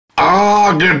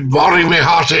Ah, good morning, me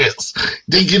hearties.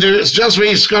 Dinky do, it's just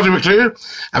me, Scotty McClue.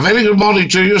 A very good morning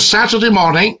to you. Saturday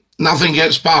morning, nothing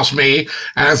gets past me,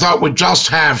 and I thought we'd just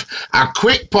have a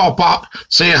quick pop-up,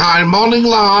 say hi, morning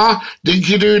La,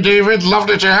 Dinky do, David,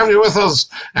 lovely to have you with us,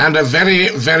 and a very,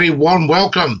 very warm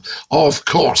welcome, of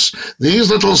course.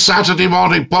 These little Saturday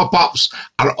morning pop-ups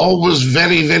are always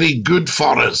very, very good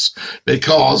for us,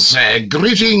 because,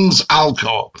 greetings,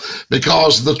 Alco,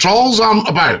 because the trolls aren't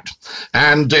about,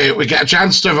 and we get a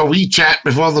chance to have a wee chat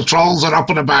before the trolls are up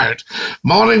and about.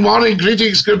 Morning, morning,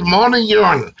 greetings, good morning,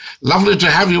 Ewan. Lovely to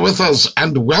have you with us,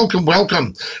 and welcome,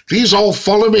 welcome. Please all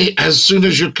follow me as soon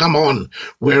as you come on.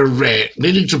 We're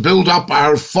needing to build up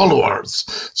our followers.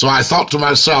 So I thought to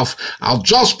myself, I'll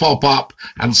just pop up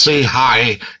and say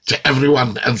hi to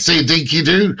everyone and say dinky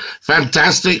do.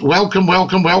 Fantastic. Welcome,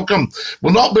 welcome, welcome.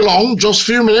 Will not be long, just a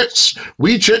few minutes.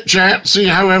 We chit chat, see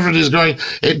how everybody's going.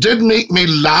 It did make me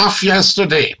laugh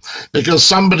yesterday because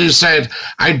somebody said,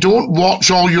 I don't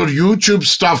watch all your YouTube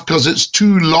stuff because it's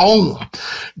too long.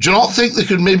 Do you not think they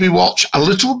could maybe watch a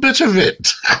little bit of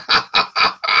it?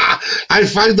 I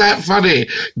find that funny.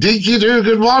 Dinky do,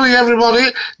 good morning,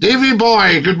 everybody. Davy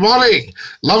boy, good morning.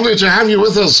 Lovely to have you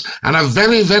with us, and a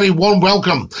very, very warm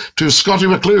welcome to Scotty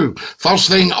McClue. First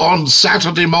thing on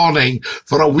Saturday morning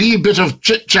for a wee bit of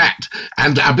chit-chat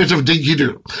and a bit of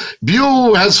dinky-doo.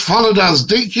 Bew has followed us.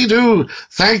 Dinky-doo,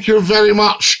 thank you very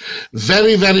much.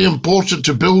 Very, very important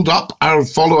to build up our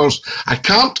followers. I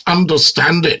can't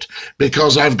understand it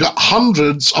because I've got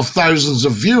hundreds of thousands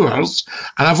of viewers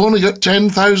and I've only got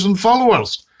 10,000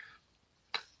 followers.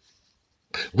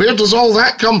 Where does all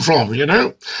that come from, you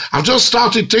know? I've just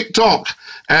started TikTok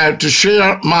to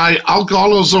share my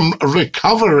alcoholism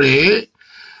recovery.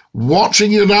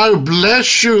 Watching you now,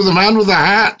 bless you, the man with the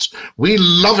hat. We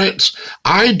love it.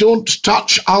 I don't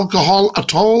touch alcohol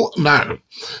at all now.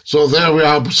 So there we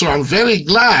are. So I'm very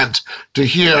glad to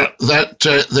hear that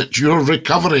that you're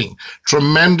recovering.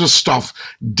 Tremendous stuff.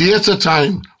 Day at a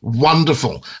time.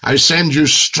 Wonderful. I send you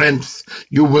strength.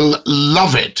 You will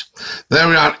love it. There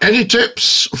we are. Any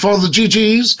tips for the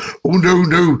GGs? Oh,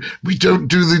 no, we don't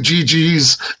do the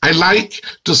GGs. I like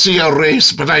to see a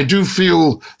race, but I do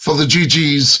feel for the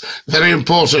GGs. Very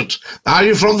important. Are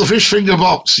you from the fish finger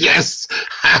box? Yes,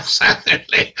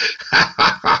 absolutely.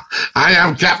 I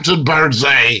am Captain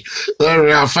Birdseye. There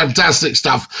we are. Fantastic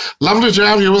stuff. Lovely to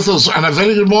have you with us, and a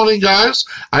very good morning, guys.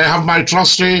 I have my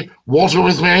trusty water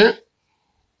with me.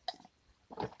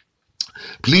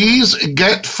 Please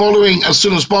get following as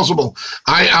soon as possible.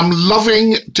 I am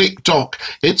loving TikTok.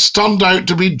 It's turned out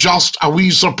to be just a wee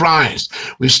surprise.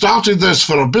 We started this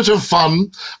for a bit of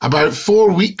fun about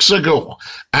 4 weeks ago,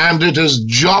 and it has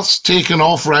just taken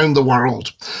off around the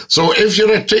world. So if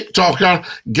you're a TikToker,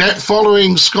 get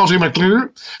following Scotty McClue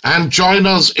and join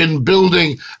us in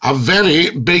building a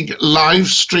very big live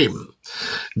stream.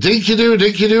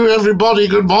 Dinky-doo, everybody.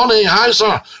 Good morning. Hi,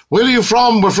 sir. Where are you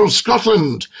from? We're from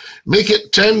Scotland. Make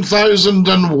it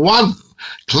 10,001.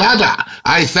 Cladda,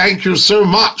 I thank you so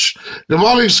much. Good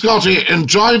morning, Scotty.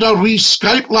 Enjoyed our wee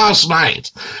Skype last night.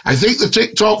 I think the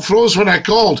TikTok froze when I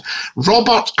called.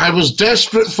 Robert, I was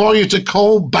desperate for you to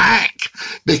call back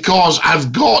because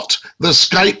I've got the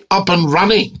Skype up and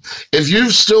running. If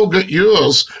you've still got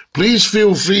yours, please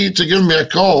feel free to give me a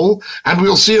call and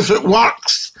we'll see if it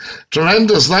works.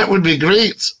 Tremendous. That would be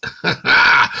great.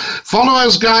 Follow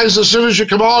us, guys, as soon as you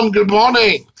come on. Good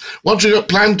morning. What you got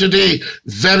planned today?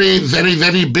 Very, very,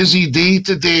 very busy day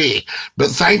today.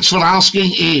 But thanks for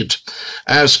asking, Aid.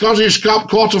 Scottish Cup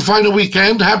quarter-final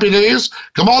weekend. Happy days.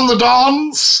 Come on, the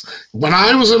Dons. When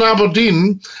I was in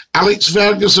Aberdeen, Alex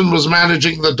Ferguson was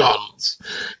managing the Dons.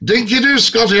 Dinky-doo,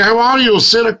 Scotty. How are you?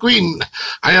 Sarah Queen.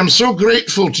 I am so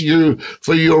grateful to you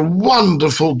for your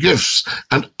wonderful gifts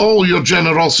and all your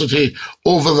generosity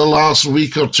over the last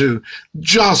week or two.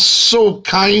 Just so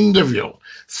kind of you.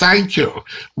 Thank you.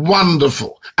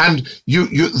 Wonderful. And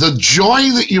the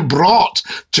joy that you brought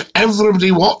to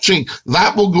everybody watching,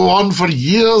 that will go on for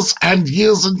years and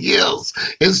years and years.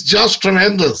 It's just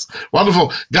tremendous.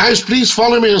 Wonderful. Guys, please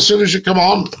follow me as soon as you come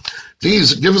on.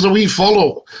 Please give us a wee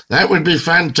follow. That would be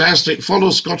fantastic. Follow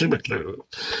Scotty McClue.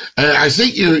 I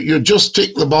think you just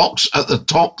tick the box at the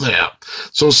top there.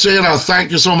 So, Sarah, thank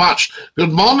you so much.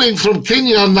 Good morning from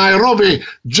Kenya, Nairobi.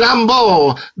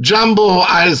 Jambo,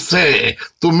 I say,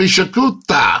 to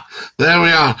Mishakuta. There we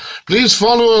are. Please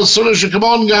follow as soon as you come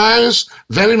on, guys.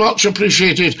 Very much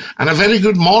appreciated. And a very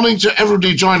good morning to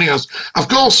everybody joining us. Of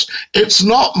course, it's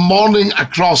not morning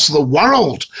across the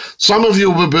world. Some of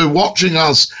you will be watching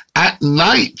us at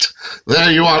night.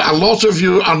 There you are. A lot of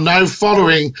you are now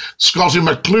following Scottie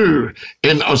McClue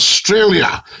in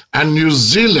Australia and New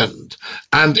Zealand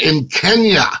and in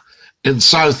Kenya, in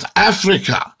South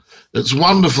Africa. It's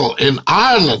wonderful. In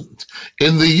Ireland,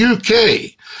 in the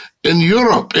UK, in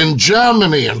Europe, in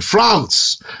Germany, and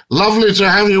France. Lovely to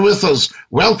have you with us.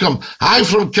 Welcome. Hi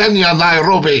from Kenya,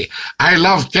 Nairobi. I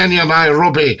love Kenya,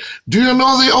 Nairobi. Do you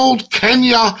know the old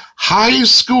Kenya High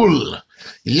School?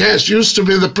 Yes, used to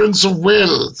be the Prince of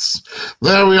Wales.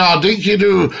 There we are, dinky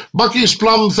do. Bucky's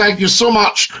Plum, thank you so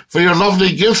much for your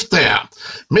lovely gift there.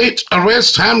 Mate,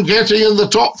 West Ham getting in the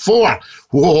top 4.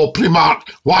 Whoa, Primark,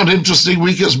 what an interesting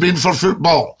week it's been for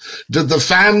football. Did the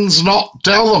fans not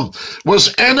tell them?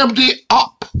 Was anybody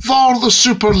up for the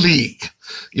Super League?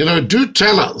 You know, do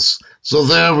tell us. So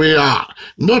there we are.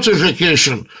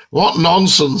 Notification. What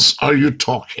nonsense are you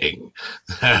talking?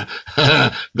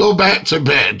 Go back to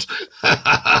bed.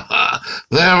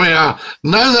 There we are.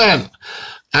 Now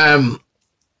then,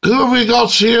 who have we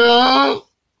got here?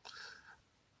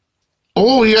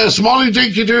 Oh, yes, Molly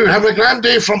Dinky Doo. Have a grand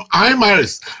day from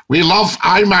Eyemouth. We love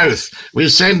Eyemouth. We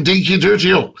send Dinky Doo to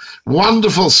you.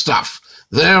 Wonderful stuff.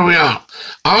 There we are.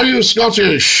 Are you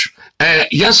Scottish?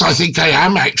 Yes, I think I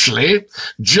am, actually.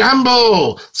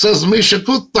 Jambo, says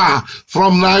Mishakutta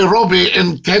from Nairobi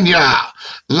in Kenya.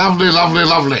 Lovely, lovely,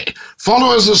 lovely.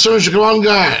 Follow us as soon as you come on,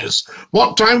 guys.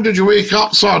 What time did you wake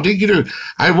up, Sir Dinky Doo?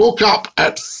 I woke up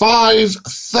at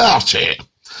 5:30.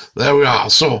 There we are.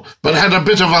 So, but had a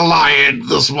bit of a lie-in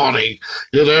this morning,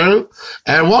 you know.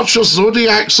 What's your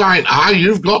zodiac sign?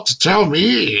 You've got to tell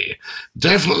me.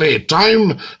 Definitely.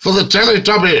 Time for the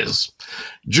Teletubbies.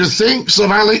 Do you think Sir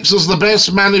Alex is the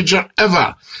best manager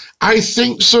ever? I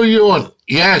think so, Ewan.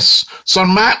 Yes. Sir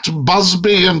Matt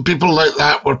Busby and people like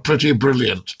that were pretty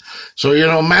brilliant. So, you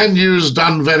know, Man U's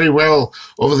done very well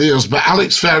over the years. But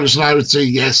Alex Ferguson, I would say,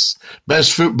 yes,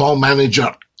 best football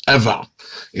manager ever.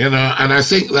 You know, and I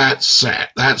think that's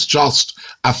just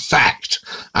a fact.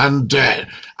 And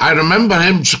I remember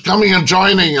him coming and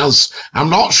joining us. I'm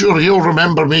not sure he'll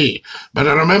remember me, but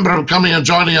I remember him coming and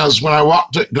joining us when I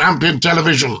worked at Grampian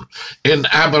Television in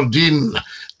Aberdeen.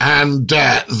 And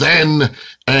then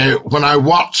when I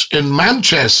worked in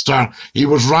Manchester, he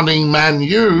was running Man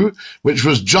U, which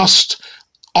was just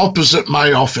opposite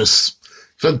my office.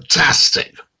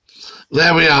 Fantastic.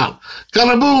 There we are.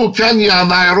 Karabu, Kenya,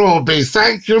 Nairobi.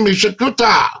 Thank you,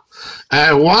 Mishakuta.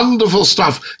 Wonderful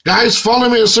stuff. Guys, follow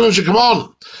me as soon as you come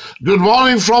on. Good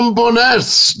morning from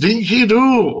Bowness. Dinky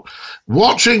Doo.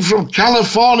 Watching from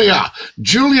California.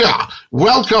 Julia,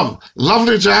 welcome.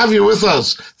 Lovely to have you with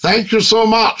us. Thank you so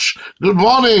much. Good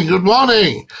morning. Good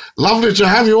morning. Lovely to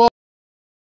have you all.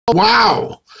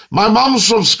 Wow. My mum's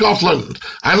from Scotland.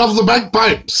 I love the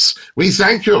bagpipes. We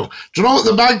thank you. Do you know what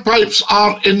the bagpipes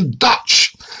are in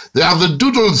Dutch? They are the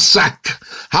doodlesack.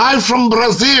 Hi from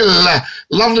Brazil.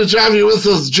 Lovely to have you with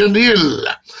us, Janil.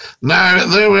 Now,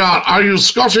 there we are. Are you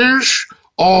Scottish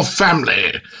or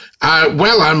family?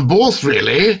 Well, I'm both,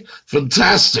 really.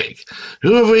 Fantastic.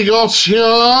 Who have we got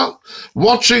here?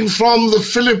 Watching from the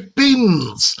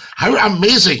Philippines. How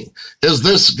amazing is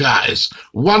this, guys?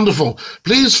 Wonderful.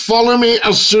 Please follow me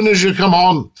as soon as you come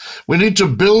on. We need to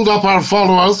build up our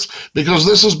followers because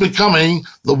this is becoming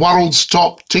the world's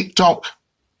top TikTok.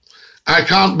 I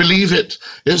can't believe it.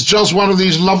 It's just one of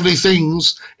these lovely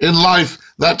things in life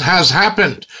that has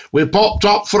happened. We popped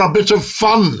up for a bit of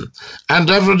fun and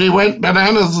everybody went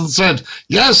bananas and said,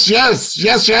 yes, yes,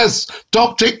 yes, yes,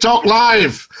 top TikTok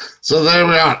live. So there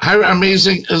we are. How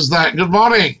amazing is that? Good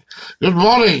morning. Good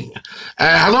morning.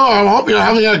 Hello, I hope you're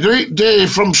having a great day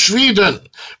from Sweden.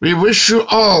 We wish you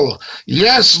all.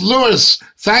 Yes, Lewis,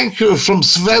 thank you from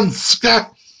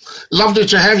Svenska. Lovely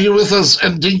to have you with us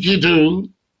and Dinky Doo.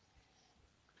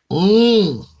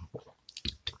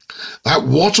 That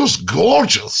water's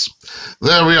gorgeous.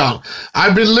 There we are.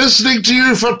 I've been listening to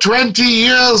you for 20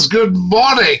 years. Good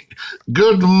morning.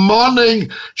 Good morning,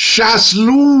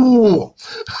 Shaslu.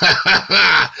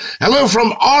 Hello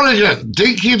from Oregon.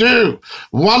 Dinky Doo.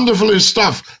 Wonderful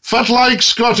stuff. Fat like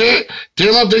Scotty.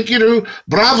 Taylor Dinky Doo.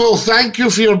 Bravo. Thank you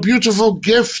for your beautiful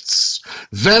gifts.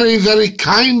 Very, very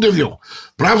kind of you.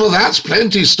 Bravo, that's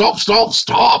plenty. Stop, stop,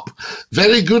 stop.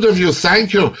 Very good of you.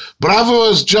 Thank you. Bravo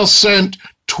has just sent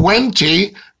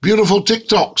 20 beautiful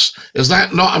TikToks. Is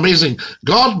that not amazing?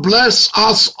 God bless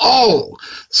us all,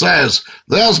 says.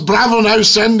 There's Bravo now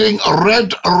sending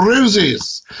red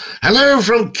roses. Hello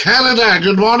from Canada.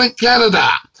 Good morning, Canada.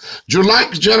 Do you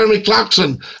like Jeremy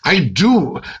Clarkson? I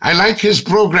do. I like his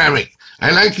programming.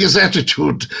 I like his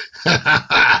attitude.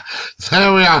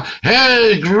 There we are.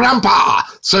 Hey, Grandpa,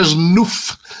 says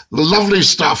Noof. Lovely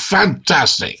stuff.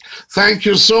 Fantastic. Thank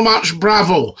you so much,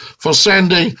 Bravo, for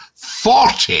sending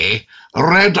 40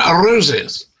 red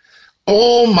roses.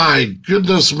 Oh, my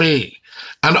goodness me.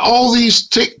 And all these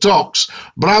TikToks.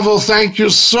 Bravo, thank you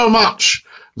so much.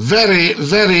 Very,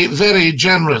 very, very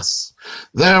generous.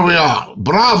 There we are.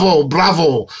 Bravo,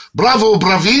 bravo, bravo,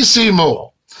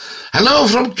 bravissimo. Hello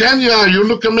from Kenya. You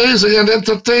look amazing and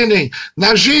entertaining.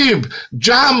 Najib,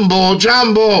 Jambo,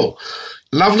 Jambo.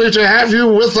 Lovely to have you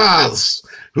with us.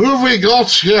 Who have we got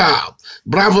here?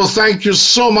 Bravo, thank you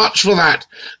so much for that.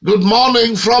 Good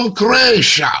morning from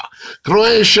Croatia.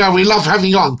 Croatia, we love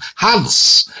having you on.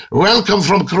 Hans, welcome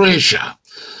from Croatia.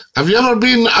 Have you ever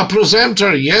been a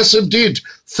presenter? Yes, indeed.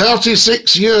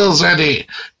 36 years, Eddie.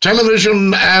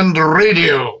 Television and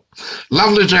radio.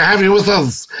 Lovely to have you with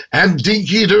us. And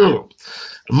dinky do.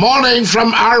 Morning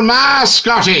from Armagh,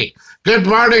 Scotty. Good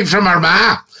morning from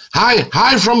Armagh.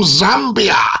 Hi from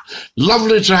Zambia.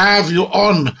 Lovely to have you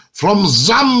on from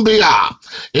Zambia.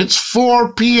 It's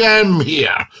 4 p.m.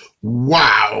 here.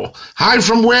 Wow. Hi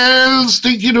from Wales,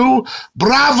 dinky-doo.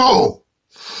 Bravo.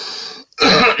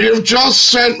 You've just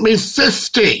sent me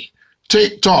 50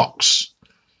 TikToks.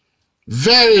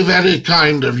 Very, very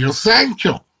kind of you. Thank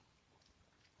you.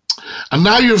 And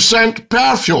now you've sent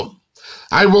perfume.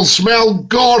 I will smell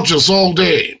gorgeous all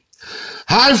day.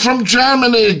 Hi from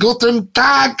Germany. Guten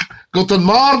Tag. Guten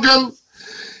Morgen.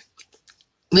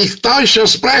 Nicht Deutsche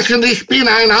sprechen. Ich bin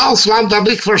ein Ausländer,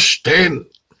 nicht verstehen.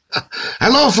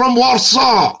 Hello from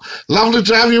Warsaw. Lovely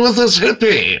to have you with us,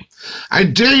 hippie. I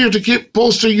dare you to keep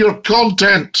posting your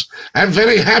content. I'm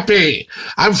very happy.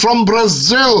 I'm from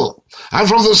Brazil. I'm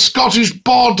from the Scottish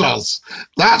borders.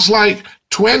 That's like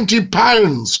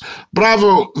 £20.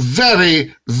 Bravo,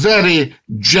 very, very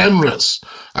generous.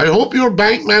 I hope your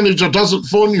bank manager doesn't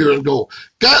phone you and go,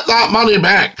 get that money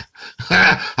back.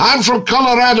 I'm from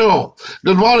Colorado.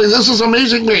 Good morning. This is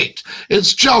amazing, mate.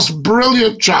 It's just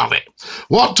brilliant, Charlie.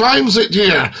 What time's it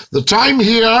here? The time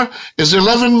here is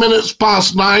 11 minutes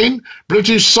past 9,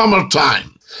 British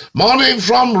summertime. Morning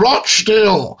from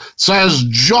Rochdale, says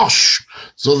Josh.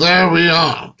 So there we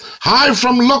are. Hi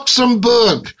from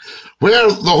Luxembourg.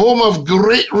 We're the home of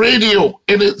great radio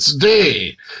in its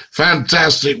day.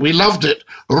 Fantastic. We loved it.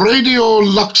 Radio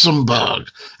Luxembourg.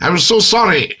 I was so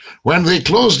sorry when they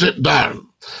closed it down.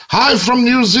 Hi from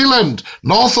New Zealand,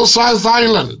 North or South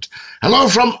Island. Hello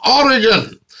from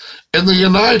Oregon in the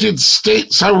United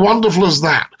States. How wonderful is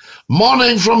that?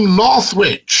 Morning from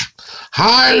Northwich.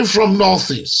 Hi from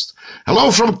Northeast. Hello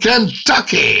from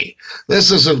Kentucky. This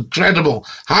is incredible.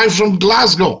 Hi from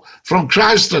Glasgow, from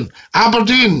Christon,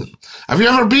 Aberdeen. Have you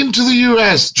ever been to the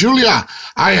US? Julia,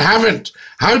 I haven't.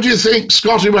 How do you think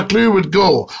Scotty McClue would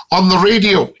go on the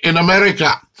radio in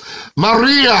America?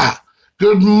 Maria,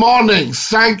 good morning.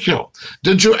 Thank you.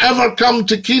 Did you ever come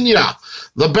to Kenya?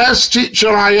 The best teacher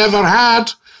I ever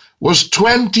had was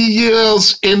 20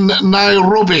 years in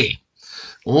Nairobi.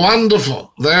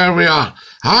 Wonderful. There we are.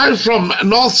 Hi from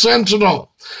North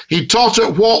Sentinel. He taught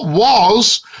at what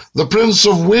was the Prince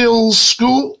of Wales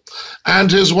School, and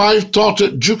his wife taught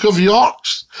at Duke of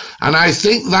York's, and I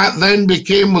think that then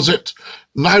became, was it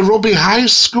Nairobi High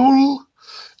School?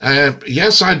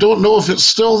 Yes, I don't know if it's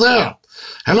still there.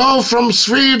 Hello from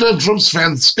Sweden, from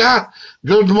Svenska.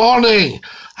 Good morning.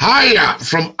 Hiya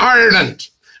from Ireland.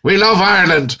 We love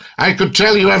Ireland. I could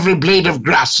tell you every blade of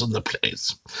grass in the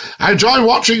place. I enjoy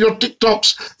watching your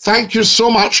TikToks. Thank you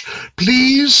so much.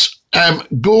 Please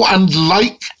go and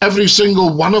like every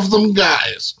single one of them,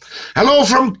 guys. Hello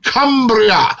from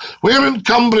Cumbria. Where in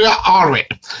Cumbria are we?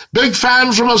 Big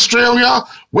fan from Australia.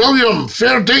 William,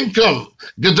 fair dinkum.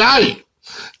 G'day.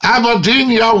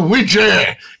 Aberdeen, ya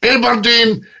widgie.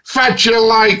 Aberdeen, fat you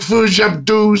like foojab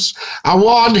doos. I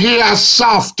want here a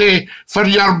softie for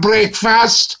your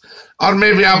breakfast. Or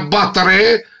maybe a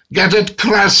buttery. Get it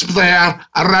crisp there,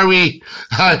 a rowie.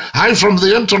 I'm from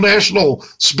the International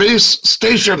Space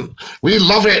Station. We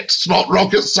love it. It's not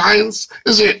rocket science,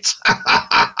 is it?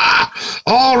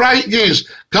 All right, guys.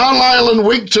 Carlisle and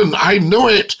Wigton. I know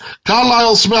it.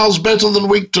 Carlisle smells better than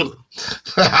Wigton.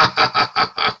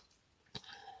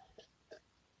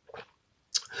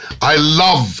 I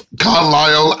love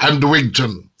Carlisle and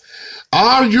Wigton.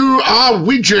 Are you a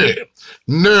Ouija?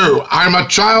 No, I'm a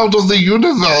child of the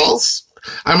universe.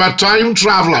 I'm a time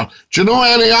traveller. Do you know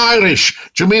any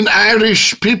Irish? Do you mean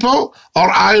Irish people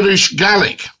or Irish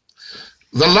Gaelic?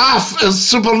 The laugh is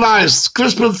super nice.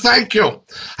 Crispin, thank you.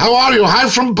 How are you? Hi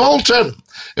from Bolton.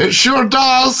 It sure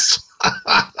does.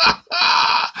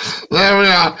 There we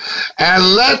are.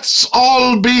 And let's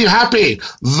all be happy.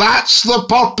 That's the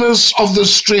purpose of the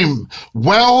stream.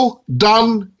 Well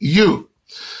done, you.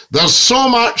 There's so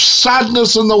much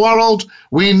sadness in the world.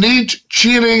 We need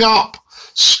cheering up.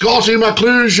 Scottie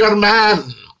McClue's your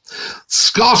man.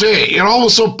 Scottie, you're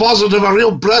always so positive, a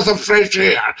real breath of fresh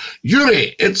air.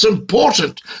 Yuri, it's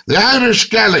important. The Irish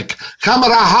Gaelic.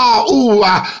 Camera ha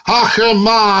ua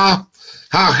hachema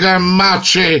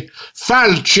hachemachi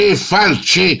falchi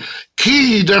falchi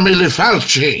ki de mili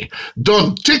falchi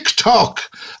don TikTok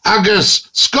agus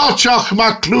Scotchach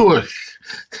McClue.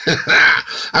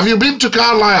 Have you been to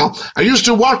Carlisle? I used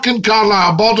to work in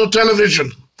Carlisle, Border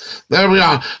Television. There we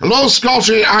are. Hello,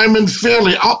 Scottie. I'm in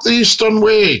Fairley, up the Eastern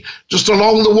Way, just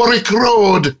along the Warwick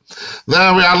Road.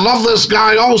 There we are. Love this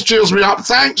guy. Always cheers me up.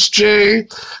 Thanks, Jay.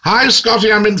 Hi,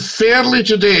 Scottie. I'm in Fairley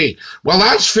today. Well,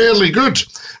 that's fairly good.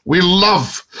 We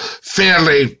love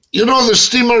Fairley. You know, the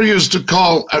steamer used to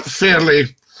call at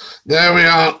Fairley. There we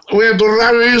are. We had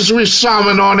rows with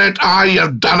salmon on it. Ah, you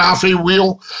Danaffy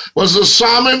wheel. Was the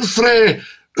salmon frae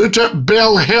out at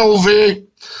Belhelvie?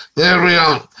 There we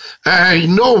are.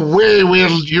 No way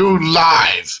will you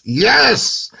live.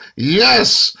 Yes,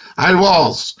 yes, I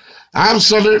was.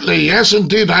 Absolutely, yes,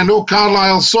 indeed. I know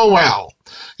Carlisle so well.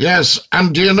 Yes,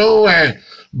 and do you know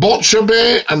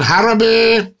Botcherby and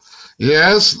Harrowby?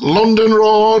 Yes, London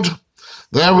Road.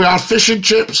 There we are, fish and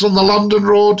chips on the London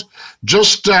Road,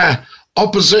 just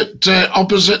opposite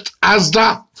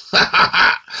Asda.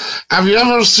 Have you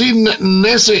ever seen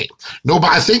Nessie? No,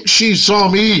 but I think she saw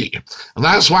me, and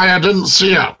that's why I didn't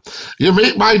see her. You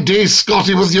make my day,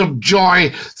 Scottie, with your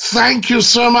joy. Thank you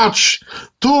so much.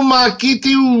 Tuma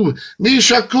kitiu,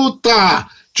 mishakuta,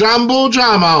 jambo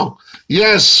jamo.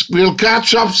 Yes, we'll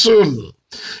catch up soon.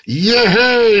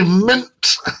 Yay,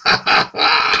 mint.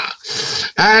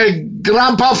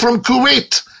 Grandpa from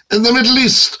Kuwait in the Middle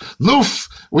East. Noof,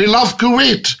 we love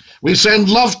Kuwait. We send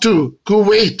love to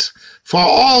Kuwait for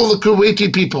all the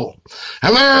Kuwaiti people.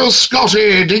 Hello,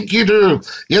 Scottie, dinky-doo.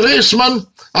 You're ace, man.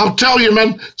 I'll tell you,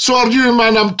 man. So are you,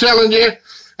 man, I'm telling you.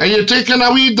 Are you taking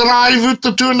a wee drive out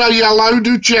the tune? Are you allowed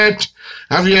to chat?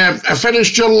 Have you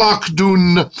finished your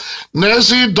lockdown?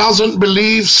 Nessie doesn't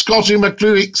believe Scottie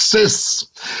McClue exists.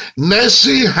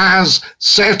 Nessie has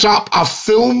set up a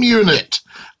film unit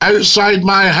outside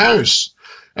my house,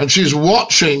 and she's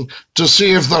watching to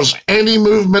see if there's any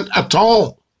movement at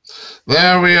all.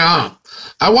 There we are.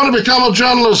 I want to become a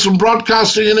journalist and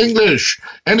broadcasting in English.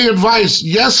 Any advice?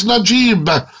 Yes, Najib.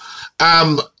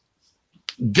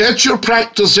 Get your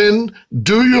practice in,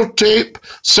 do your tape,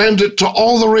 send it to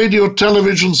all the radio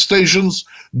television stations.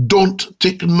 Don't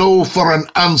take no for an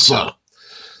answer.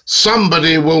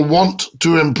 Somebody will want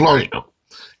to employ you.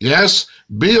 Yes,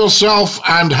 be yourself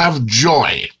and have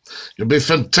joy. You'll be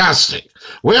fantastic.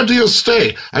 Where do you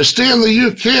stay? I stay in the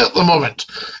UK at the moment.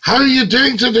 How are you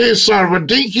doing today, sir? We're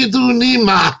dinky-doo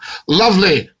Nima.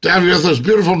 Lovely to have you with this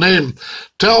beautiful name.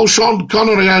 Tell Sean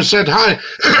Connery I said hi.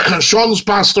 Sean's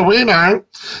passed away now.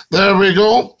 There we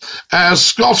go.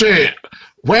 Scottie,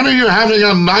 when are you having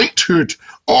a knighthood?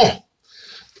 Oh,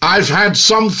 I've had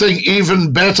something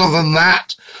even better than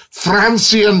that.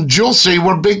 Francie and Josie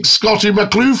were big Scottie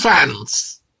McClue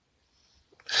fans.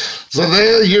 So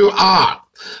there you are.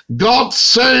 God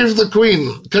save the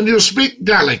Queen. Can you speak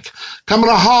Gaelic?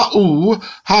 Camera ha-u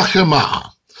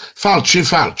ha-chema. Falchi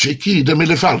falchi, ki de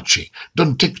mili falchi.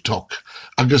 Dun TikTok.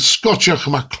 Agus Scotchach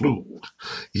McClue.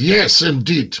 Yes,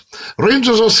 indeed.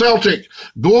 Rangers or Celtic.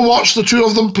 Go and watch the two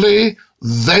of them play,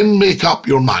 then make up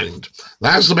your mind.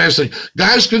 That's the best thing.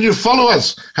 Guys, can you follow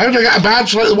us? How do I get a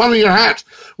badge like the one in your hat?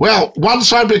 Well,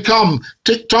 once I become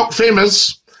TikTok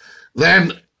famous,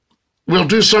 then we'll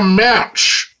do some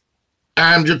merch.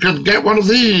 And you can get one of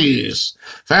these.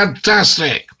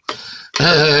 Fantastic.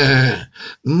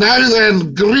 Now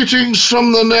then, greetings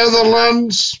from the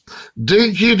Netherlands.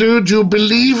 Dinky-doo, do you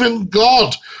believe in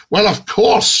God? Well, of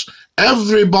course,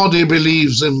 everybody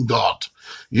believes in God.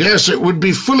 Yes, it would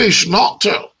be foolish not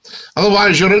to.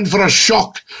 Otherwise, you're in for a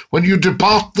shock when you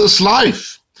depart this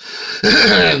life.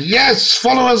 Yes,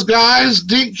 follow us, guys.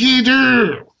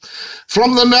 Dinky-doo.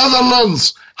 From the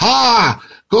Netherlands. Ha,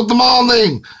 good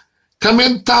morning. Come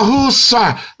into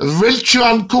husa, wilt you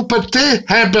een kopje thee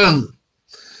hebben?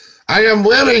 I am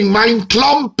wearing mijn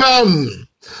klompen.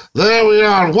 There we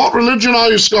are. What religion are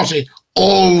you, Scottie?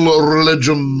 All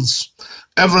religions.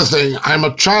 Everything. I'm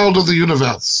a child of the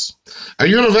universe. A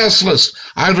universalist.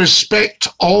 I respect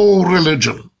all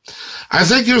religion. I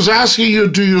think he was asking you,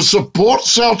 do you support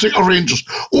Celtic or Rangers?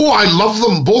 Oh, I love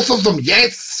them, both of them,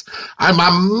 yes. I'm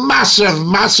a massive,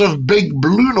 massive big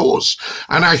blue nose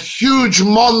and a huge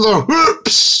mon the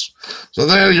hoops. So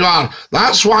there you are.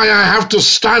 That's why I have to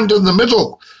stand in the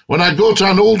middle when I go to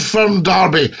an Old Firm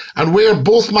derby and wear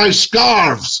both my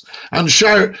scarves and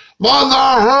shout,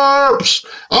 Mother Herbs,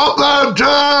 up the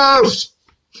doors!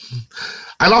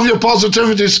 I love your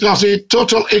positivity, Scotty.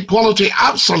 Total equality,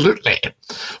 absolutely.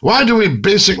 Why do we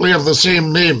basically have the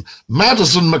same name?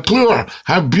 Madison McClure,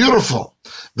 how beautiful.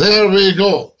 There we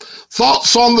go.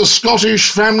 Thoughts on the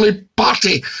Scottish family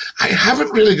party? I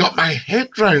haven't really got my head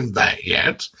round that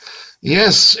yet.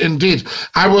 Yes, indeed.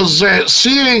 I was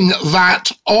seeing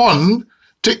that on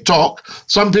TikTok.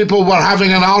 Some people were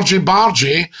having an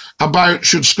argy-bargy about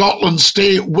should Scotland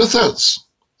stay with us.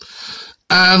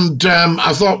 And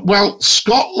I thought, well,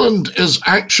 Scotland is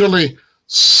actually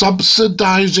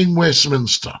subsidising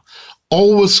Westminster,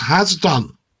 always has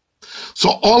done.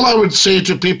 So all I would say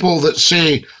to people that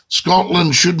say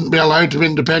Scotland shouldn't be allowed to be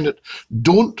independent,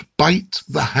 don't bite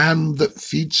the hand that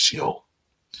feeds you.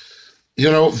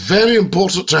 You know, very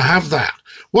important to have that.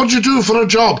 What do you do for a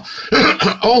job?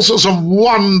 All sorts of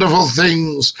wonderful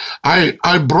things.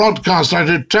 I broadcast, I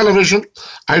do television,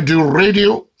 I do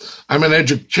radio, I'm an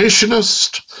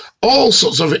educationist, all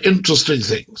sorts of interesting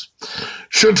things.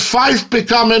 Should Fife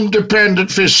become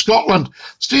independent for Scotland?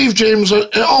 Steve James,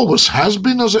 it always has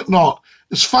been, has it not?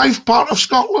 Is Fife part of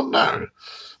Scotland now?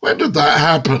 When did that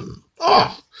happen?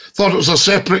 Oh, thought it was a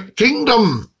separate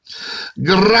kingdom.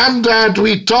 Grandad,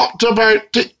 we talked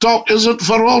about TikTok isn't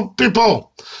for old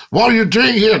people. What are you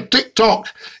doing here? TikTok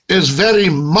is very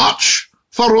much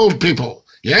for old people.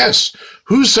 Yes.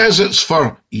 Who says it's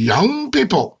for young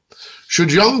people?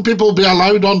 Should young people be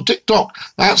allowed on TikTok?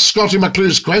 That's Scotty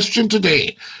McClue's question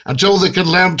today. Until they can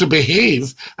learn to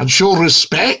behave and show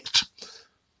respect.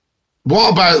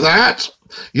 What about that?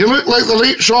 You look like the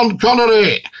late Sean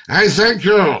Connery. I thank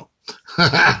you.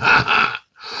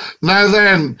 Now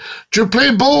then, do you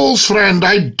play bowls, friend?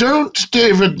 I don't,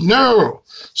 David, no.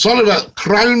 Sorry about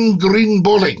Crown Green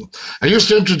Bowling. I used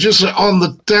to introduce it on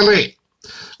the telly.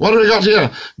 What have we got here?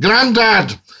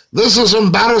 Grandad, this is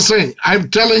embarrassing.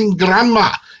 I'm telling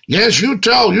Grandma. Yes, you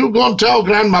go and tell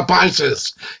Grandma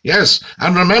Pisces. Yes,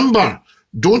 and remember,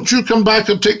 don't you come back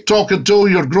on TikTok until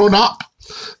you're grown up.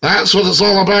 That's what it's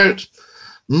all about.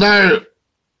 Now,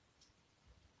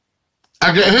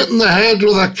 I get hit in the head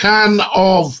with a can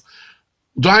of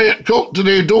Diet Coke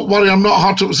today. Don't worry, I'm not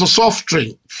hurt. It was a soft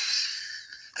drink.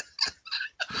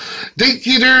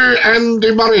 Dinky-doo,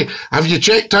 Andy Murray. Have you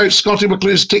checked out Scotty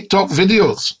McClue's TikTok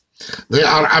videos? They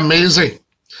are amazing.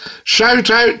 Shout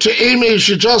out to Amy.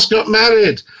 She just got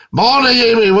married. Morning,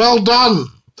 Amy. Well done.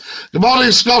 Good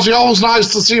morning, Scotty. Always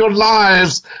nice to see your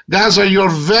lives. Gaza, you're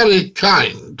very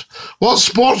kind. What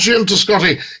sports you into,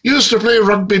 Scotty? Used to play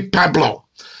rugby, Pablo.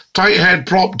 Tight head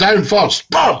prop down first.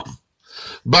 Boom!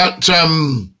 But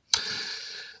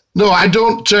no, I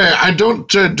don't do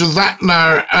that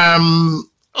now.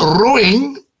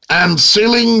 Rowing and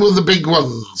sailing with the big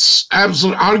ones.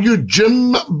 Absolutely. Are you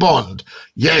Jim Bond?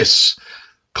 Yes.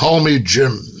 Call me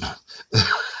Jim.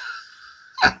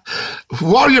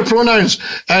 What are your pronouns?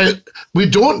 We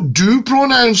don't do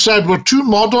pronouns, Sad. We're too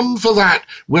modern for that.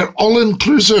 We're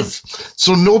all-inclusive.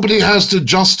 So nobody has to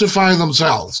justify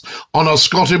themselves on a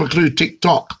Scotty McClue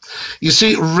TikTok. You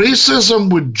see, racism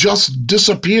would just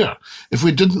disappear if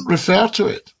we didn't refer to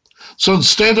it. So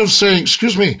instead of saying,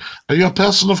 excuse me, are you a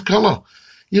person of colour?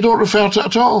 You don't refer to it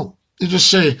at all. You just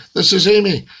say, this is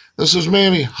Amy, this is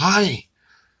Mary, hi.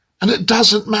 And it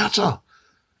doesn't matter.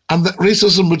 And that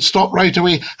racism would stop right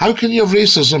away. How can you have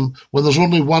racism when there's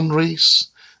only one race?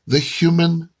 The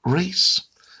human race.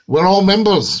 We're all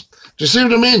members. Do you see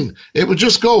what I mean? It would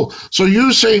just go. So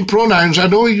you saying pronouns, I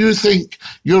know you think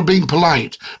you're being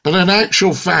polite, but in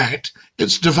actual fact,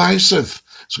 it's divisive.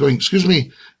 It's going, excuse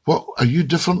me, what, are you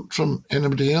different from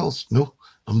anybody else? No,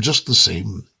 I'm just the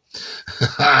same.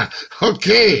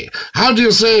 Okay. How do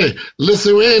you say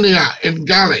Lithuania in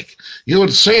Gaelic? You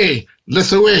would say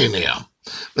Lithuania.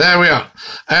 There we are.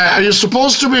 Are you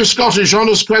supposed to be Scottish?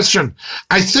 Honest question.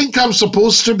 I think I'm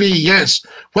supposed to be, yes.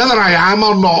 Whether I am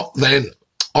or not, then,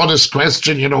 honest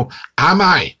question, you know, am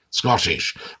I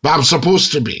Scottish? But I'm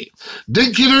supposed to be.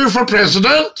 Dinky-doo for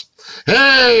president.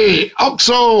 Hey,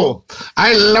 Oxo,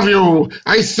 I love you.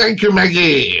 I thank you,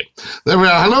 Maggie. There we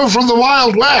are. Hello from the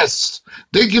Wild West.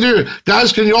 Dinky-doo.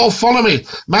 Guys, can you all follow me?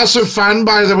 Massive fan,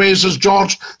 by the way, says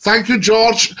George. Thank you,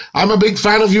 George. I'm a big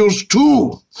fan of yours,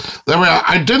 too. There we are.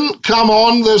 I didn't come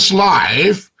on this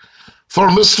live for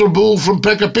Mr. Bull from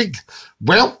Pekka Pig.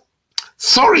 Well,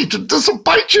 sorry to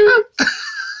disappoint you.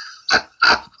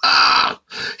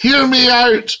 Hear me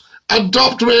out.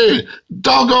 Adopt me.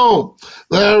 Doggo.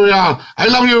 There we are. I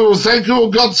love you. Thank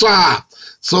you, Godsa.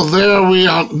 So there we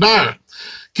are. Now,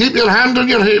 Keep your hand on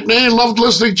your halfpenny. Loved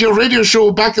listening to your radio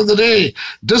show back in the day.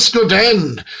 Disco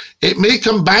Den. It may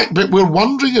come back, but we're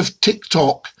wondering if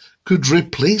TikTok could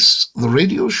replace the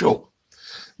radio show.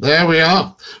 There we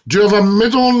are. Do you have a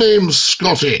middle name,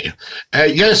 Scotty?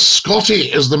 Yes,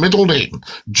 Scotty is the middle name.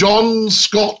 John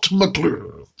Scott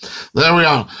McClure. There we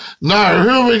are. Now, who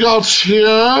have we got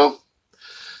here?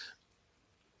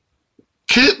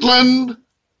 Caitlin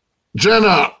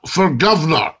Jenner for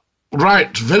governor.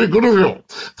 Right, very good of you.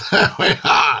 There we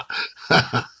are.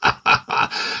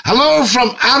 Hello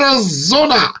from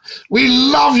Arizona. We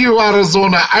love you,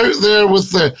 Arizona, out there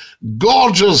with the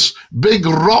gorgeous big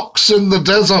rocks in the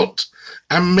desert.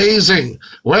 Amazing.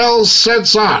 Well said,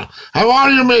 sir. How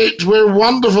are you, mate? We're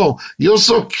wonderful. You're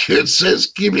so cute, says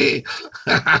Kibi.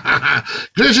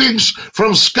 Greetings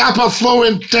from Scapa Flow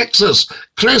in Texas.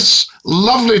 Chris,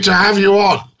 lovely to have you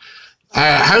on.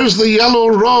 How's the yellow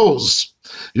rose?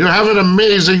 You have an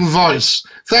amazing voice.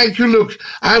 Thank you, Luke.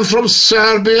 I'm from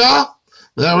Serbia.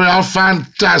 There we are.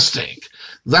 Fantastic.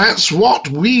 That's what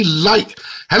we like.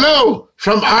 Hello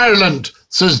from Ireland,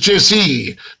 says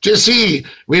JC. JC,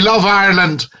 we love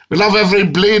Ireland. We love every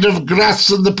blade of grass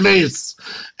in the place.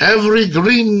 Every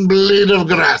green blade of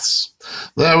grass.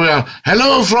 There we are.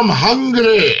 Hello from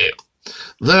Hungary.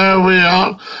 There we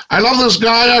are. I love this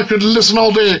guy. I could listen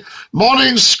all day.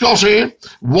 Morning, Scotty.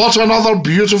 What another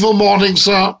beautiful morning,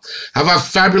 sir. Have a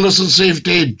fabulous and safe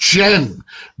day. Jen,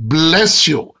 bless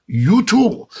you. You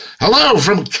too. Hello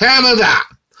from Canada.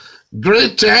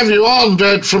 Great to have you on,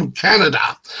 Dad, from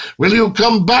Canada. Will you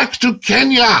come back to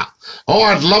Kenya? Oh,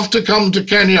 I'd love to come to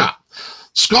Kenya.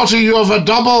 Scotty, you have a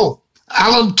double.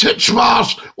 Alan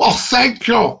Titchmarsh. Well, thank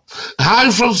you.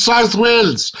 Hi from South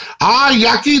Wales. Hi,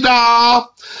 Yakida.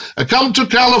 Come to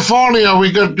California. We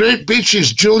got great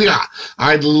beaches. Julia,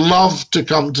 I'd love to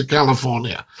come to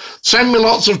California. Send me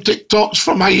lots of TikToks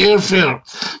for my airfare.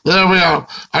 There we are.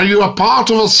 Are you a part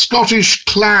of a Scottish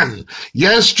clan?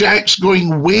 Yes, Jack's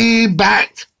going way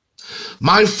back.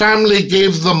 My family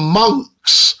gave the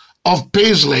monks of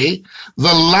Paisley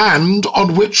the land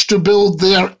on which to build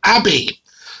their abbey.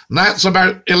 And that's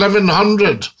about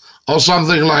 1100 or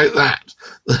something like that.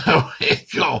 There we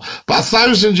go. But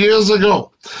 1,000 years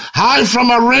ago. Hi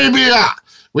from Arabia.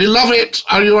 We love it.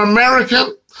 Are you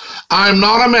American? I'm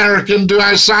not American. Do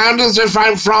I sound as if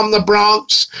I'm from the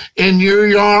Bronx in New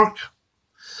York?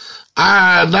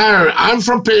 Now, I'm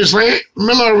from Paisley.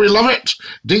 Miller, we love it.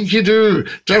 Dinky Doo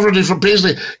to everybody from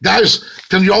Paisley. Guys,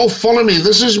 can you all follow me?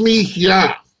 This is me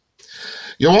here.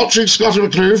 You're watching Scotty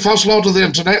McClue, first lord of the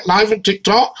internet, live on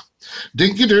TikTok.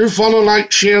 Dinky Doo, follow,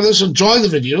 like, share this, enjoy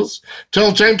the videos.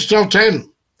 Tell 10 to tell 10.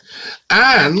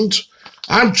 And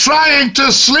I'm trying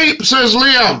to sleep, says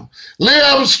Liam.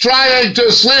 Liam's trying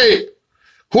to sleep.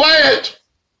 Quiet.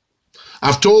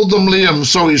 I've told them, Liam,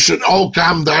 so you should all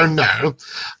calm down now.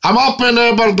 I'm up in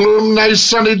Evergloom, nice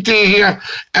sunny day here,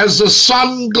 as the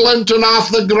sun glinting off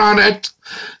the granite.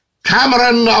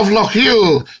 Cameron of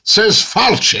Lochiel, says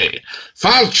Falchi.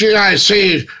 Falchi, I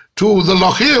say, to the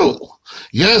Lochiel.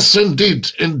 Yes,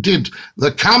 indeed, indeed,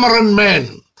 the Cameron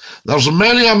men. There's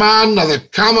many a man of the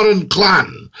Cameron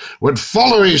clan would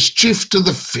follow his chief to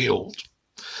the field.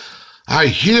 I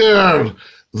hear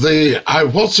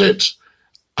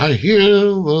I hear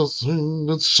the thing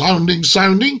that's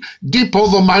sounding, deep o'er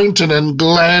the mountain and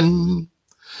glen.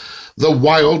 The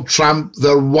wild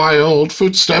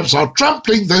footsteps are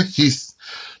trampling the heath.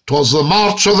 'Twas the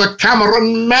march of the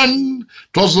Cameron men.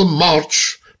 'Twas the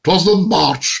march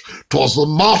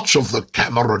of the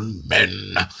Cameron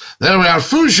men. There we are.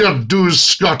 Who's your doos,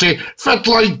 Scotty? Fit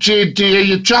like JD,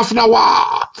 you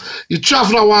chuffnawa. You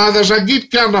chuffnawa. There's a good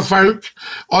kind of folk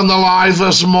on the live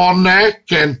this morning.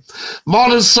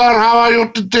 Morning, sir. How are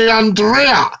you today,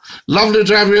 Andrea? Lovely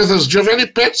to have you with us. Do you have any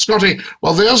pets, Scotty?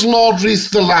 Well, there's Lord Reith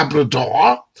the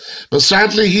Labrador. But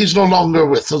sadly, he's no longer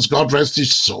with us, God rest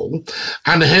his soul.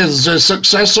 And his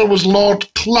successor was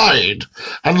Lord Clyde.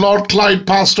 And Lord Clyde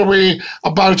passed away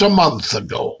about a month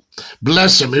ago.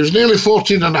 Bless him. He was nearly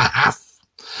 14 and a half.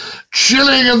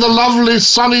 Chilling in the lovely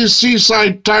sunny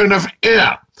seaside town of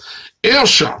Ayr.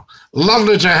 Ayrshire.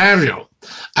 Lovely to have you.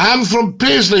 I'm from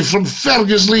Paisley, from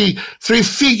Fergusley, free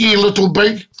Figgy, little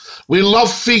big. We love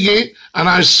Figgy, and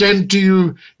I send to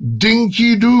you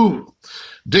Dinky Doo.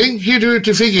 Dinky Doo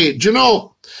to Figgy. Do you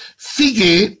know,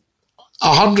 Figgy,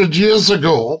 100 years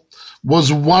ago,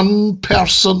 was one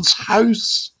person's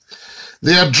house.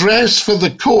 The address for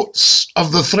the Coates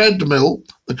of the thread mill,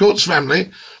 the Coates family,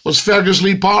 was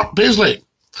Fergusley Park, Paisley.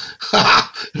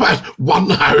 One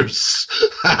house.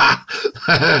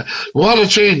 What a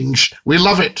change. We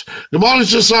love it. Good morning,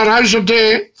 sir. How's your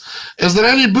day? Is there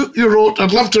any book you wrote?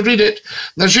 I'd love to read it.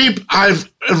 Najib,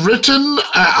 I've written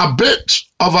a bit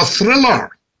of a thriller.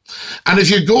 And if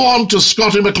you go on to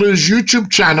Scottie McClue's YouTube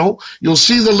channel, you'll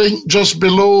see the link just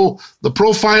below the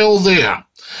profile there.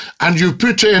 And you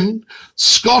put in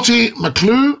Scottie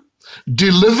McClue,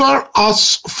 Deliver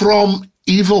Us from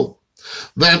Evil.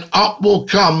 Then up will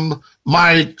come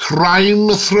my crime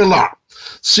thriller.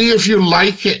 See if you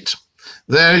like it.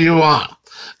 There you are.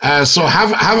 So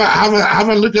have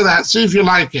a look at that. See if you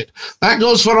like it. That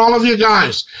goes for all of you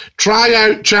guys. Try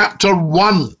out chapter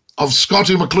 1 of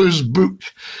Scottie McClue's book,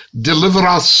 Deliver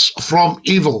Us from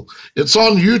Evil. It's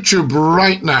on YouTube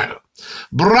right now.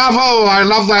 Bravo, I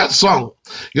love that song.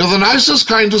 You're the nicest,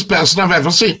 kindest person I've ever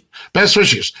seen. Best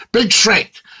wishes. Big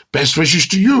Shrek. Best wishes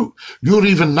to you. You're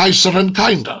even nicer and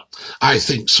kinder. I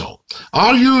think so.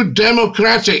 Are you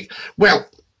democratic? Well,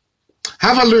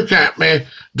 have a look at me.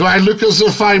 Do I look as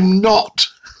if I'm not?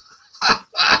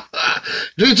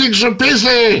 Greetings from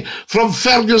Paisley, from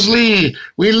Fergusley.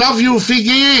 We love you,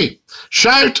 Figgy.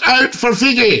 Shout out for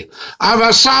Figgy. I have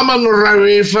a salmon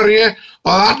rowie for you.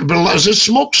 Oh, is it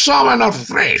smoked salmon or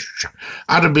fresh?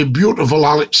 That'd be beautiful,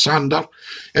 Alexander.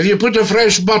 If you put a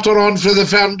fresh butter on for the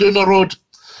Fernduna Road,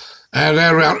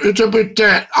 there we are.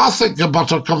 I think the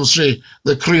butter comes through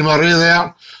the creamery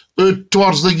there, out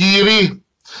towards the Geary.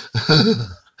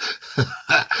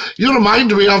 You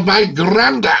remind me of my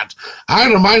granddad.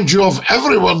 I remind you of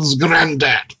everyone's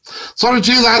granddad. Sorry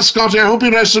to hear that, Scotty. I hope he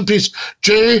rests in peace.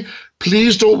 Jay,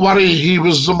 please don't worry. He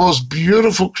was the most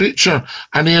beautiful creature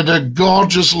and he had a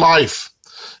gorgeous life.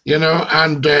 You know,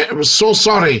 and I was so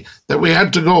sorry that we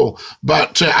had to go,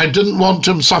 but I didn't want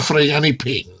him suffering any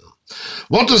pain.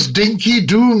 What does Dinky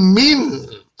Doo mean?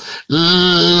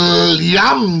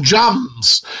 Yam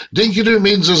jams. Dinky Doo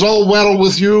means is all well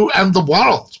with you and the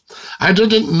world. I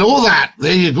didn't know that.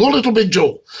 There you go, Little Big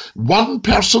Joe. One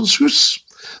person's house.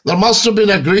 There must have been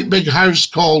a great big house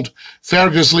called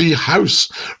Fergusley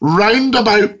House. Round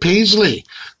about Paisley,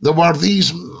 there were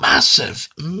these massive,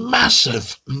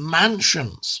 massive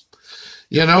mansions.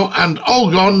 You know, and all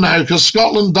gone now because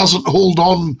Scotland doesn't hold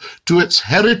on to its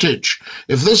heritage.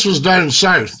 If this was down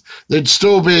south, they'd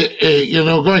still be, you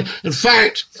know, going. In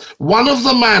fact, one of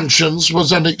the mansions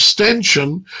was an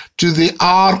extension to the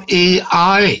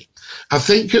RAI. I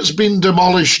think it's been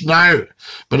demolished now,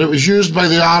 but it was used by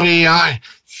the RAI.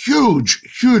 Huge,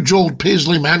 huge old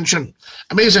Paisley mansion.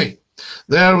 Amazing.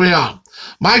 There we are.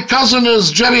 My cousin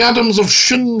is Jerry Adams of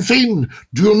Sinn Féin.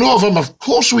 Do you know of him? Of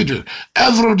course we do.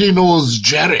 Everybody knows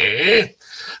Jerry.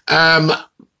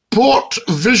 Port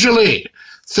Visually.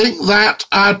 Think that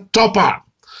a topper.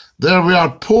 There we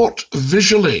are. Port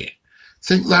Visually.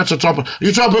 Think that a topper.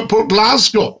 You talk about Port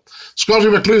Glasgow. Scottie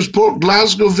McClue's Port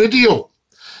Glasgow video.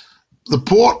 The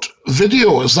Port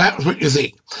video. Is that what you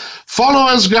think? Follow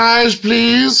us, guys,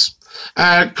 please.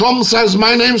 Com says,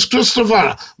 my name's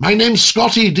Christopher. My name's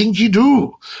Scotty Dinky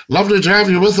Doo. Lovely to have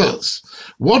you with us.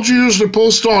 What do you usually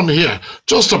post on here?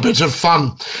 Just a bit of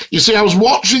fun. You see, I was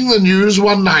watching the news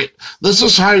one night. This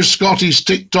is how Scotty's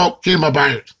TikTok came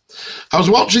about. I was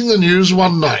watching the news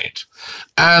one night,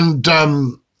 and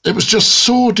it was just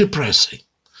so depressing.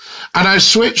 And I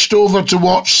switched over to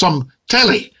watch some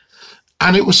telly,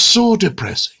 and it was so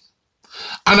depressing.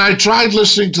 And I tried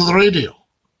listening to the radio,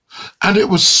 and it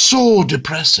was so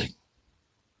depressing.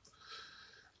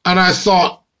 And I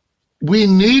thought, we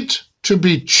need to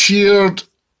be cheered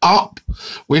up.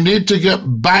 We need to get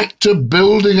back to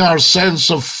building our sense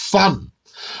of fun,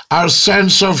 our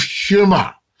sense of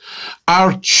humor,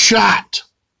 our chat,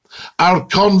 our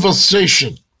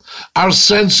conversation, our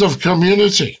sense of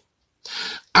community.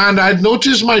 And I'd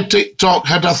noticed my TikTok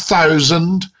had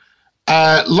 1,000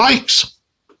 likes,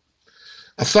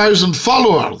 1,000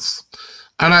 followers.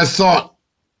 And I thought,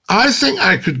 I think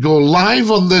I could go live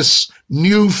on this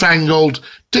newfangled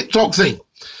TikTok thing.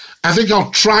 I think I'll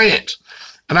try it.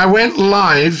 And I went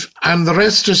live, and the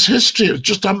rest is history. It was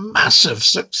just a massive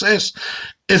success.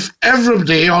 If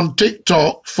everybody on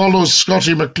TikTok follows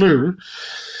Scottie McClue,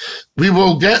 we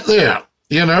will get there,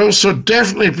 you know. So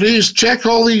definitely, please check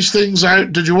all these things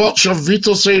out. Did you watch of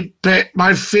Vito Said Pet,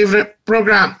 my favourite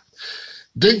programme?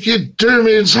 Dinky Doo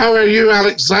means, how are you?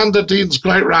 Alexander Dean's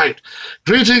quite right.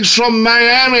 Greetings from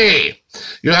Miami.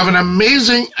 You have an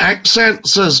amazing accent,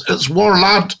 says it's War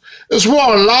Lad. It's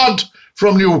War Lad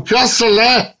from Newcastle,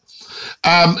 eh?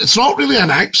 It's not really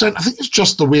an accent. I think it's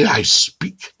just the way I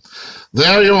speak.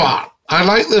 There you are. I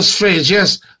like this phrase.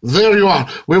 Yes, there you are.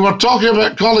 We were talking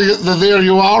about calling it the There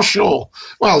You Are show.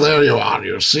 Well, there you are,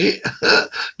 you see.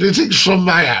 Greetings from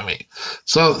Miami.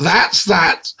 So that's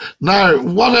that. Now,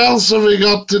 what else have we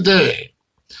got today?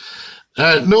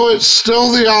 No, it's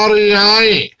still the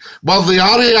RAI. Well, the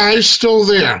RAI is still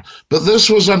there, but this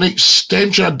was an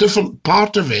extension, a different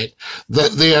part of it,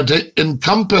 that they had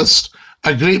encompassed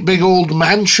a great big old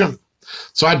mansion.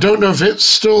 So I don't know if it's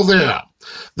still there.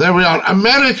 There we are.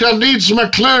 America needs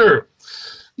McClue.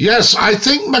 Yes, I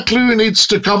think McClue needs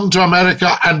to come to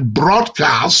America and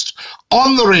broadcast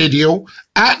on the radio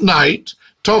at night,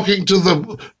 talking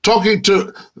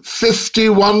to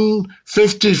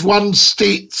 51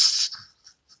 states.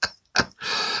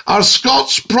 Are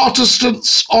Scots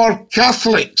Protestants or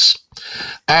Catholics?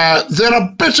 They're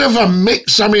a bit of a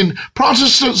mix. I mean,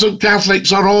 Protestants and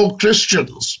Catholics are all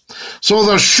Christians, so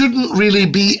there shouldn't really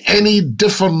be any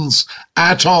difference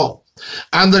at all.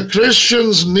 And the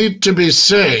Christians need to be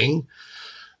saying,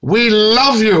 we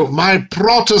love you, my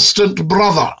Protestant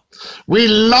brother. We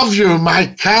love you, my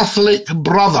Catholic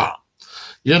brother.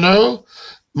 You know,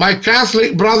 my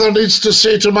Catholic brother needs to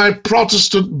say to my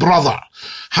Protestant brother,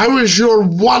 how is your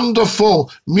wonderful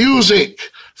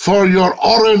music for your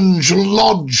Orange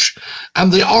Lodge?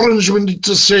 And the Orange would need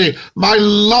to say, my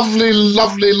lovely,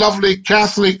 lovely, lovely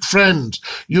Catholic friend,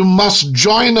 you must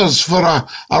join us for a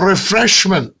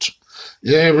refreshment.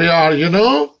 Here we are, you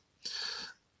know.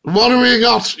 What do we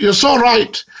got? You're so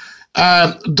right.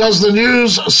 Does the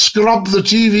news scrub the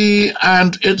TV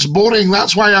and it's boring?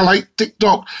 That's why I like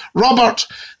TikTok. Robert,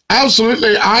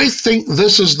 absolutely. I think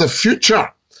this is the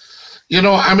future. You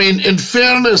know, I mean, in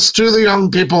fairness to the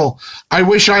young people, I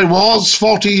wish I was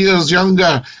 40 years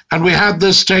younger and we had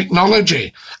this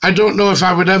technology. I don't know if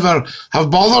I would ever have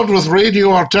bothered with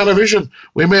radio or television.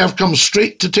 We may have come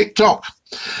straight to TikTok.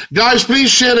 Guys, please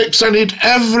share it because I need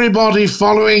everybody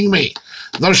following me.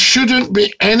 There shouldn't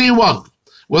be anyone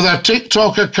with a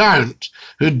TikTok account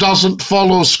who doesn't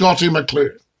follow Scottie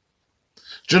McClue.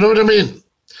 Do you know what I mean?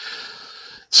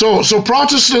 So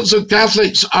Protestants and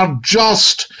Catholics are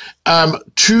just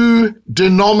two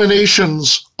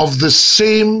denominations of the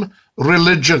same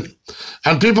religion.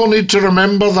 And people need to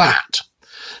remember that.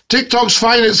 TikTok's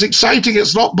fine, it's exciting,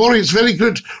 it's not boring, it's very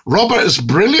good. Robert is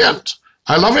brilliant.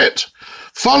 I love it.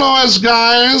 Follow us,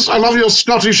 guys. I love your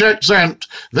Scottish accent.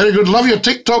 Very good. Love your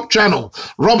TikTok channel.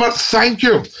 Robert, thank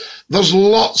you. There's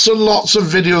lots and lots of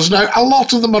videos now. A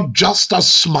lot of them are just a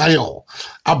smile,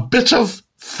 a bit of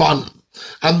fun.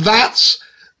 And that's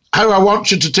how I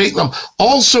want you to take them.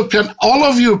 Also, can all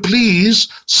of you please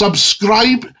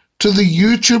subscribe to the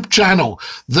YouTube channel?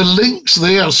 The link's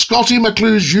there, Scottie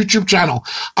McClue's YouTube channel.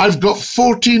 I've got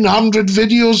 1,400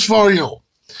 videos for you,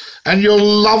 and you'll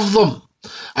love them.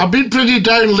 I've been pretty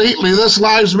down lately. This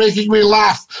live's making me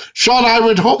laugh. Sean, I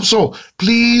would hope so.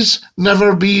 Please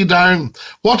never be down.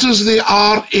 What is the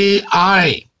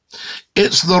RAI?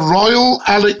 It's the Royal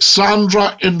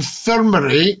Alexandra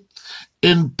Infirmary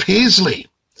in Paisley,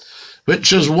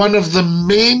 which is one of the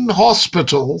main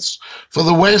hospitals for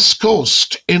the West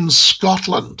Coast in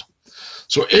Scotland.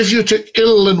 So if you took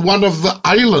ill in one of the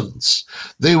islands,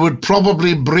 they would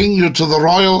probably bring you to the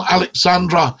Royal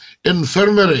Alexandra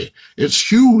Infirmary.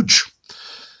 It's huge.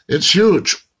 It's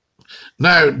huge.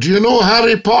 Now, do you know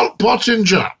Harry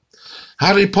Pottinger?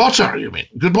 Harry Potter, you mean?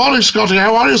 Good morning, Scottie.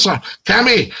 How are you, sir?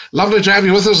 Cammy, lovely to have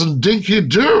you with us, and Dinky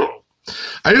Doo.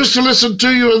 I used to listen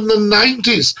to you in the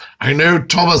 90s. I know,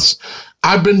 Thomas.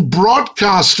 I've been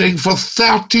broadcasting for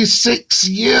 36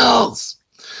 years.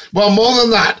 Well, more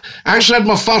than that. I actually had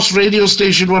my first radio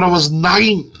station when I was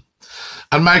 9.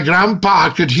 And my grandpa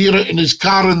could hear it in his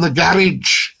car in the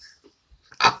garage.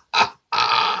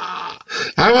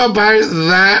 How about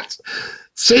that?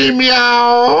 Say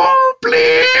meow,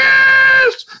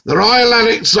 please. The Royal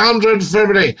Alexandra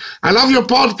Infirmary. I love your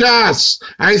podcasts.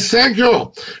 I thank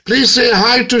you. Please say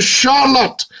hi to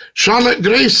Charlotte. Charlotte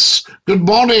Grace. Good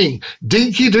morning.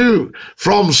 Dinky Doo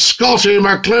from Scottie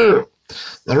McClue.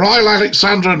 The Royal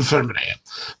Alexandra Infirmary.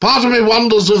 Part of me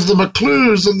wonders if the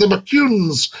McClues and the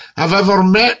McCunes have ever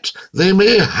met. They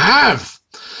may have.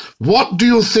 What do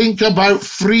you think about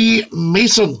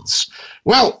Freemasons?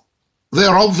 Well,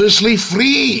 they're obviously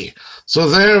free. So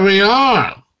there we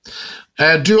are.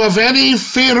 Do you have any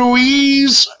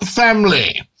Faroese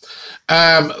family?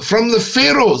 From the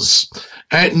Faroes?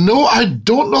 No, I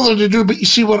don't know that I do, but you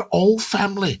see, we're all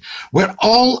family. We're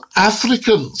all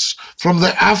Africans from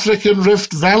the African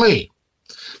Rift Valley.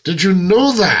 Did you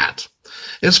know that?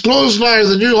 It's closed now.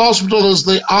 The new hospital is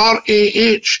the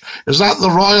RAH. Is that the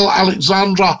Royal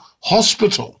Alexandra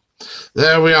Hospital?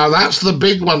 There we are. That's the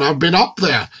big one. I've been up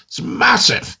there. It's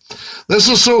massive. This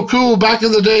is so cool. Back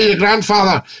in the day, your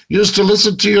grandfather used to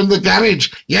listen to you in the garage.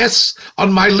 Yes,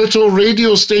 on my little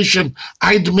radio station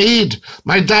I'd made.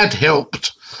 My dad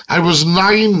helped. I was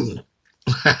 9.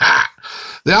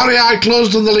 The RAI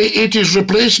closed in the late 80s,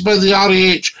 replaced by the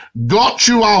RAH. Got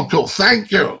you, Alco.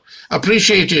 Thank you.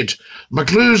 Appreciated.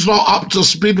 McClue's not up to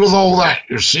speed with all that,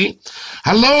 you see.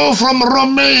 Hello from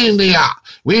Romania.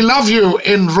 We love you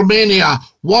in Romania.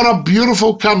 What a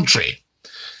beautiful country.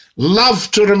 Love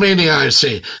to Romania, I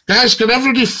say. Guys, can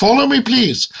everybody follow me,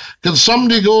 please? Can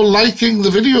somebody go liking the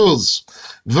videos?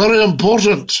 Very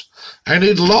important. I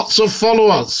need lots of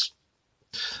followers.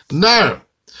 Now,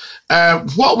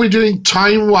 what are we doing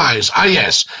time-wise? Ah,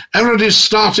 yes, everybody's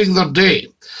starting their day.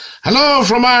 Hello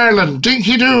from Ireland.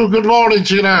 Dinky-doo, good morning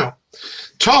to you now.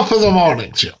 Top of the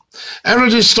morning to you.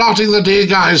 Everybody's starting the day,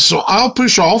 guys, so I'll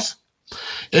push off.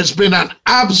 It's been an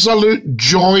absolute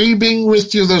joy being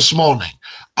with you this morning.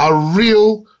 A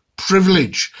real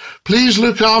privilege. Please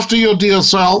look after your dear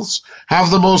selves.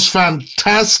 Have the most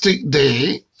fantastic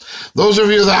day. Those of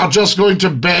you that are just going to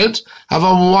bed, have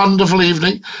a wonderful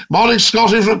evening. Morning,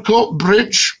 Scotty from Coat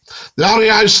Bridge. The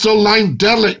RAI is still lying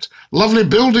derelict. Lovely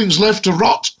buildings left to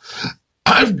rot.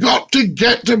 I've got to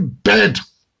get to bed.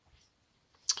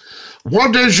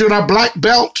 What is you're a black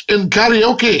belt in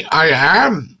karaoke? I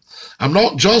am. I'm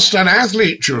not just an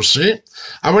athlete, you see.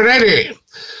 Are we ready?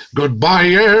 Goodbye,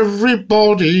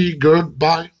 everybody,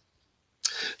 goodbye.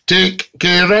 Take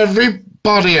care,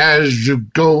 everybody, as you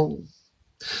go.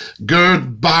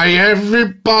 Goodbye,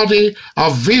 everybody.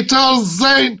 Auf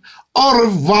Wiedersehen, au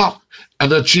revoir,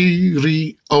 and a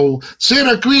cheerio.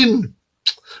 Sarah Queen,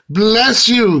 bless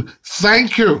you.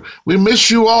 Thank you. We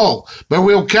miss you all, but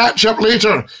we'll catch up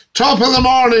later. Top of the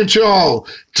morning to you all.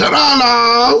 Ta-ra,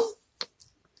 love.